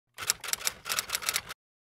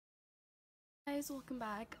Guys, welcome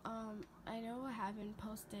back. I know I haven't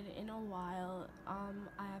posted in a while.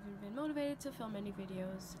 I haven't been motivated to film any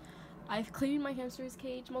videos. I've cleaned my hamster's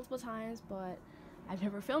cage multiple times, but I've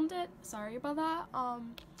never filmed it. Sorry about that.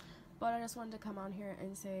 But I just wanted to come on here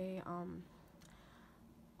and say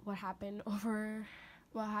what happened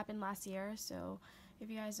last year. So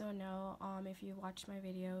if you guys don't know, if you watched my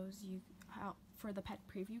videos, for the pet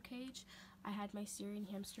preview cage, I had my Syrian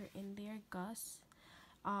hamster in there, Gus.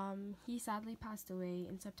 He sadly passed away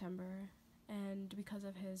in September, and because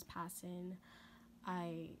of his passing,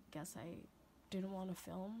 I guess I didn't want to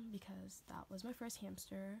film because that was my first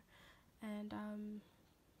hamster, and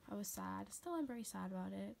I was sad. Still, I'm very sad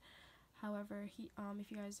about it. However,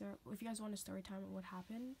 if you guys want a story time of what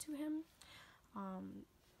happened to him,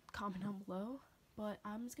 comment down below. But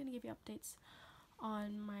I'm just gonna give you updates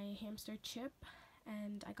on my hamster Chip,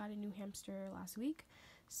 and I got a new hamster last week,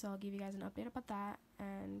 so I'll give you guys an update about that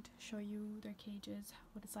and show you their cages,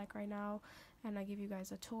 what it's like right now, and I give you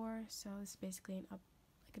guys a tour. So it's basically an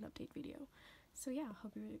update video. So yeah,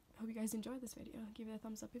 hope you guys enjoy this video. Give it a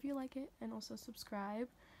thumbs up if you like it, and also subscribe.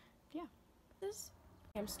 Yeah, this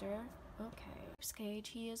hamster. Okay, this cage.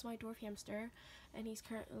 He is my dwarf hamster, and he's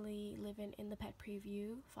currently living in the pet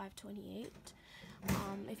preview 528.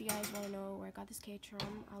 If you guys want to know where I got this cage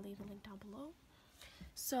from, I'll leave a link down below.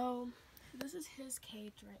 So this is his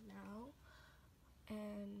cage right now,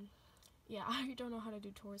 and yeah, I don't know how to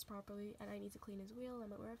do tours properly, and I need to clean his wheel.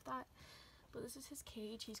 I'm aware of that, but this is his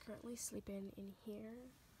cage. He's currently sleeping in here.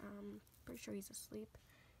 Pretty sure he's asleep.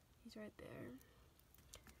 He's right there.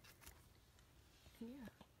 And yeah,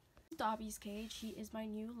 Dobby's cage. He is my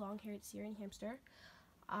new long-haired Syrian hamster.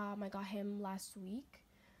 I got him last week,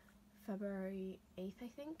 February 8th, I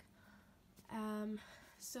think.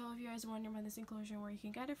 So if you guys are wondering about this enclosure where you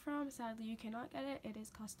can get it from, sadly you cannot get it. It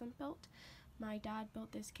is custom built. My dad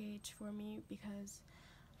built this cage for me because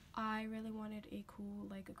I really wanted a cool,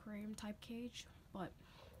 like, aquarium type cage, but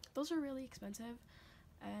those are really expensive,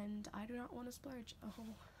 and I do not want to splurge a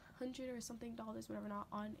whole $100 or something, whatever, not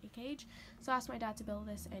on a cage. So I asked my dad to build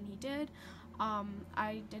this, and he did.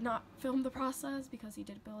 I did not film the process because he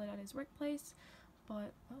did build it at his workplace,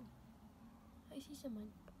 but oh, I see someone.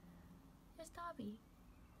 It's Dobby.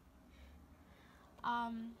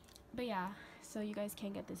 But yeah, so you guys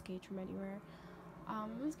can get this cage from anywhere. I'm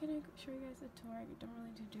just gonna show you guys a tour. I don't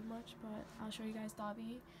really do much, but I'll show you guys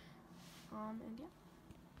Dobby. And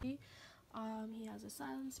yeah, he has a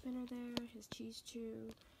silent spinner there, his cheese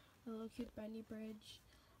chew, a little cute bendy bridge.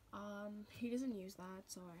 He doesn't use that,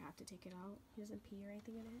 so I have to take it out. He doesn't pee or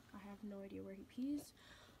anything in it. I have no idea where he pees.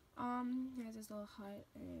 He has his little hut,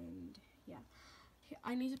 and yeah,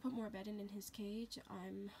 I need to put more bedding in his cage.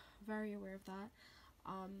 I'm very aware of that.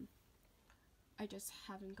 I just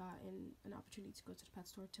haven't gotten an opportunity to go to the pet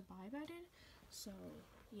store to buy bedding, so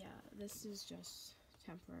yeah, this is just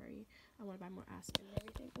temporary. I want to buy more Aspen and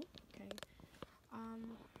everything. Ooh, okay.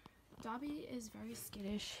 Dobby is very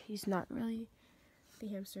skittish. He's not really the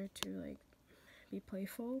hamster to, like, be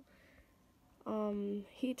playful.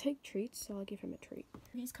 He take treats, so I'll give him a treat.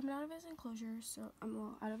 He's coming out of his enclosure, so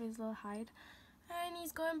well, out of his little hide, and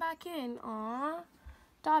he's going back in. Aww,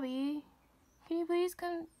 Dobby, can you please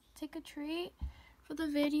come take a treat for the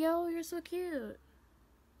video? You're so cute.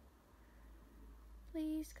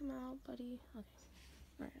 Please come out, buddy. Okay,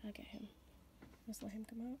 alright, I'll get him. Let's let him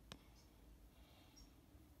come out.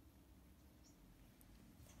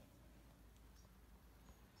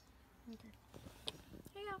 Okay.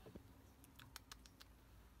 Here you go.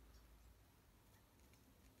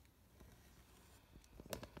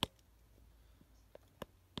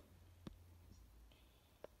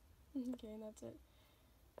 Okay, that's it.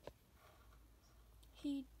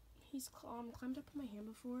 He's climbed up on my hand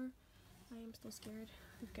before. I am still scared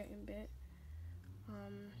of getting bit.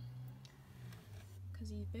 Cause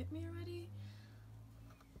he bit me already.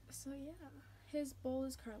 So yeah, his bowl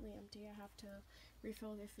is currently empty. I have to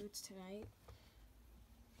refill their foods tonight.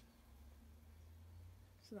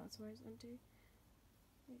 So that's why it's empty.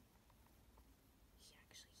 Wait. He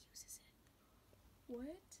actually uses it.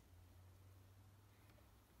 What?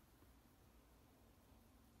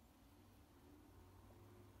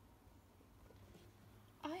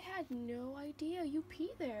 I had no idea you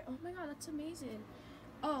pee there. Oh my god, that's amazing.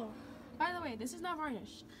 Oh, by the way, this is not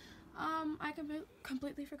varnished. I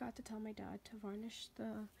completely forgot to tell my dad to varnish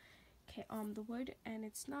the wood, and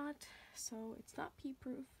it's not, so it's not pee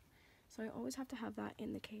proof. So I always have to have that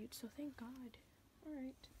in the cage, so thank God.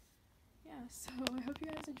 Alright. Yeah, so I hope you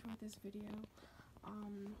guys enjoyed this video. I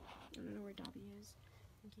don't know where Dobby is.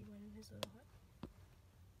 I think he went in his little hut.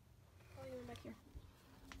 Oh, he went back here.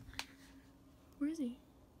 Where is he?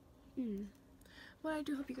 But I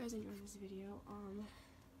do hope you guys enjoyed this video.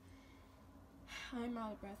 I'm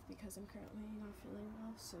out of breath because I'm currently not feeling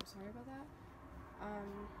well, so sorry about that.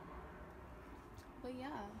 But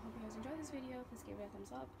yeah, hope you guys enjoyed this video. Please give it a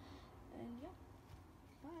thumbs up, and yeah,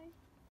 bye.